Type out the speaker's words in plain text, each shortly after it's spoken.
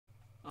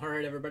All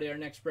right, everybody, our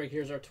next break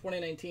here is our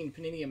 2019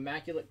 Panini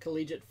Immaculate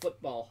Collegiate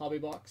Football Hobby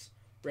Box.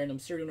 Random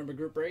serial number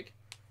group break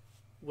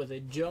with a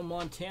Joe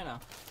Montana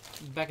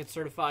Beckett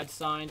certified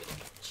signed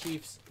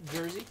Chiefs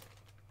jersey.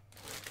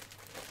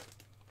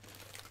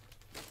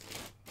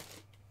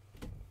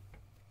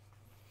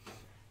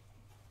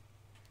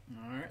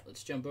 All right,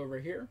 let's jump over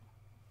here.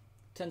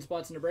 10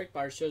 spots in the break.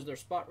 Buyer shows their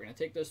spot. We're going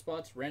to take those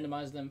spots,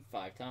 randomize them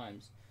 5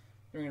 times.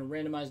 Then we're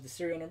going to randomize the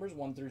serial numbers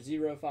 1 through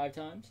 0 5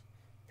 times.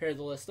 Pair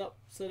the list up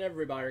so that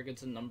every buyer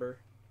gets a number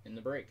in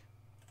the break.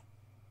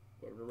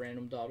 Go over to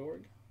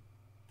random.org.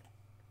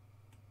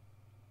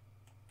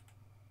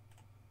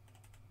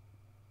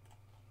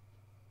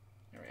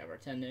 There we have our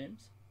 10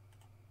 names.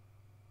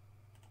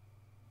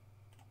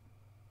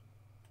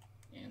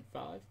 And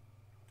 5.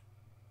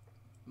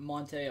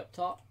 Monte up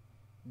top.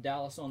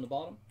 Dallas on the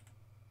bottom.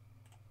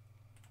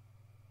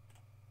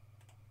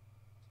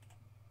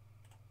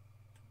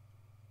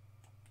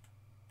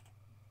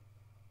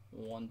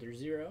 One through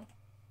 0.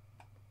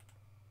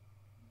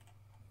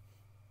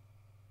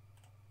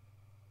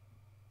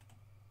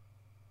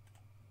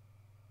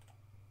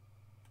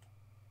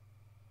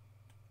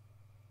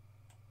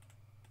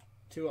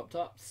 Two up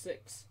top,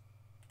 6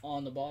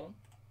 on the bottom.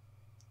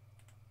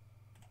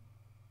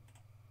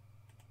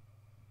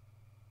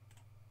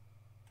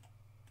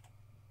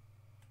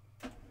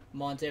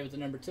 Monte with the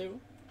number 2.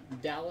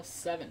 Dallas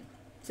 7.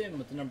 Tim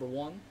with the number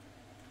 1.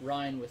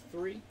 Ryan with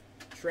 3.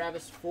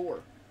 Travis 4.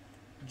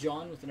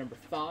 John with the number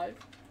 5.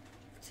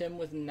 Tim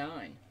with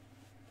 9.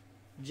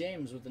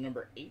 James with the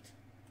number 8.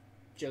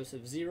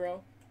 Joseph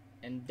 0.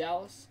 And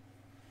Dallas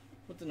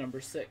with the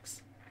number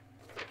 6.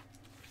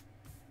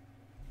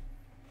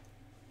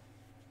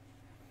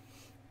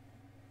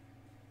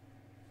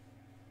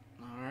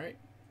 Alright,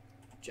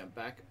 jump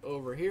back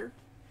over here.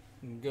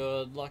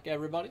 Good luck,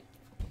 everybody.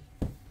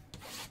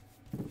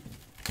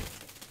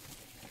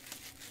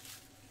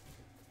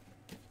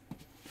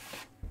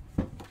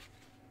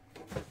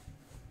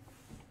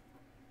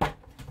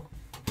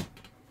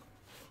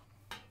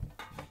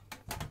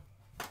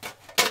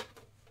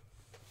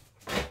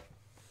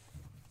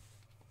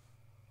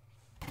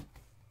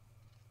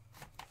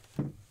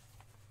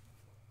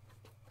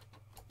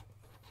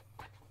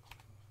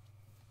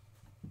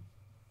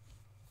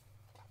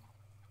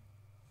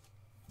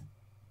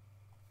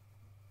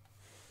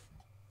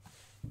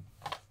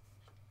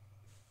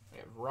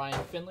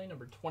 Ryan Finley,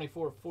 number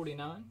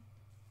 2449.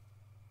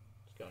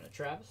 Just going to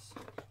Travis.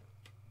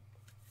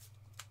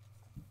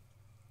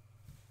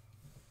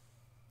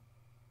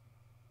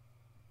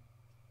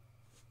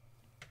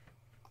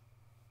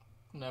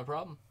 No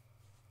problem.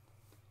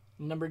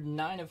 Number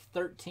 9 of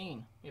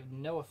 13. We have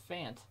Noah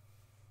Fant.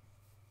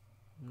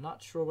 I'm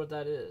not sure what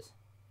that is.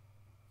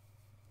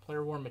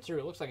 Player worn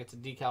material. Looks like it's a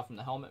decal from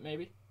the helmet,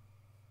 maybe.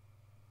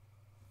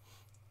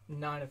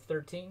 9 of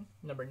 13.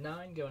 Number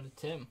 9 going to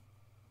Tim.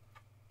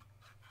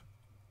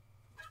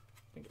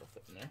 I think it'll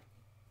fit in there.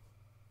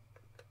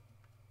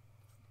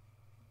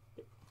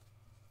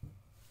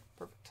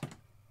 Perfect.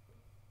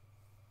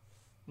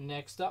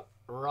 Next up,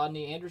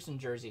 Rodney Anderson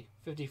jersey,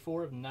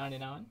 54 of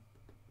 99.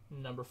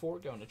 Number 4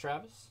 going to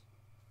Travis.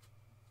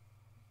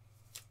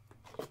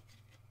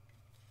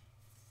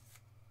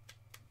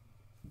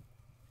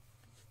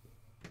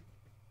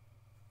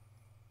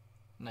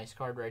 Nice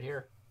card right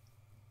here.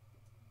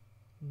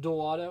 Dual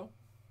auto,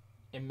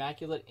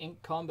 Immaculate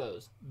Ink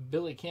combos,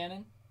 Billy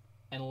Cannon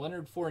and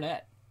Leonard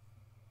Fournette.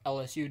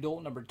 LSU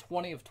dual, number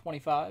 20 of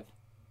 25.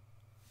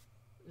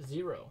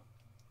 0.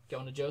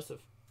 Going to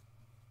Joseph.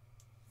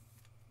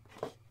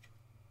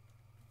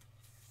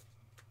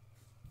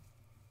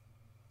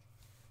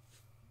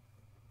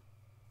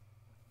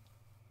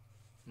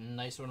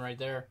 Nice one right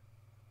there.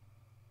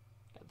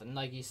 Got the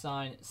Nike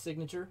sign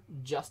signature.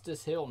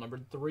 Justice Hill, number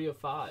 3 of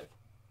 5.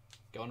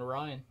 Going to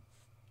Ryan.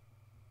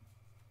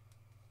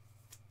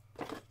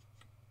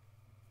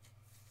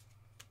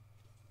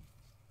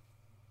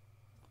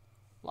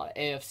 A lot of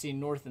AFC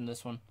North in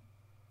this one.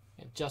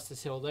 We have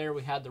Justice Hill there.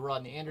 We had the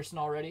Rodney Anderson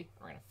already.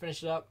 We're going to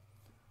finish it up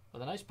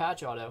with a nice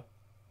patch auto.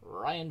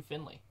 Ryan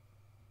Finley.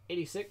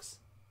 86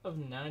 of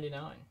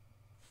 99.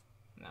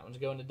 And that one's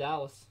going to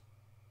Dallas.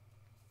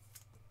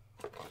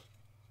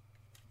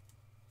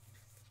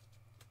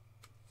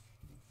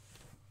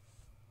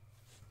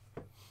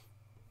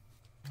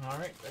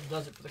 Alright, that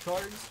does it for the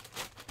cards.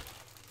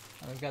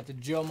 I've got the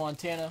Joe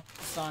Montana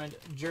signed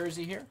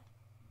jersey here.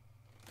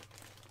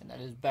 And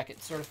that is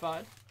Beckett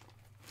certified.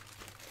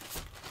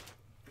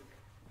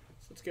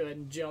 So let's go ahead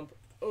and jump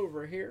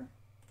over here.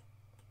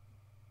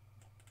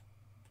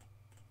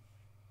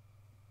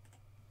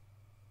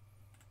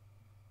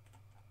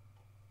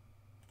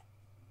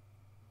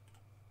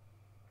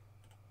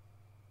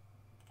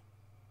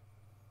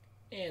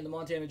 And the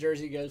Montana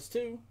jersey goes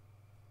to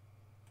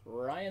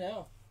Ryan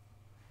L.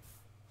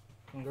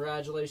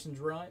 Congratulations,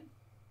 Ryan.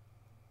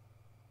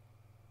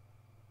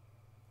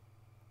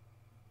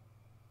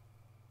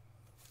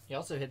 He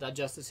also hit that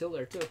Justice Hill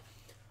there, too.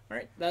 All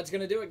right, that's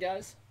going to do it,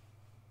 guys.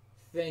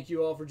 Thank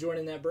you all for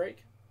joining that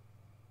break.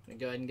 Let me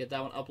go ahead and get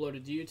that one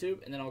uploaded to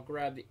YouTube, and then I'll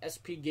grab the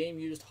SP Game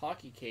Used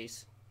Hockey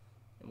case,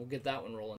 and we'll get that one rolling.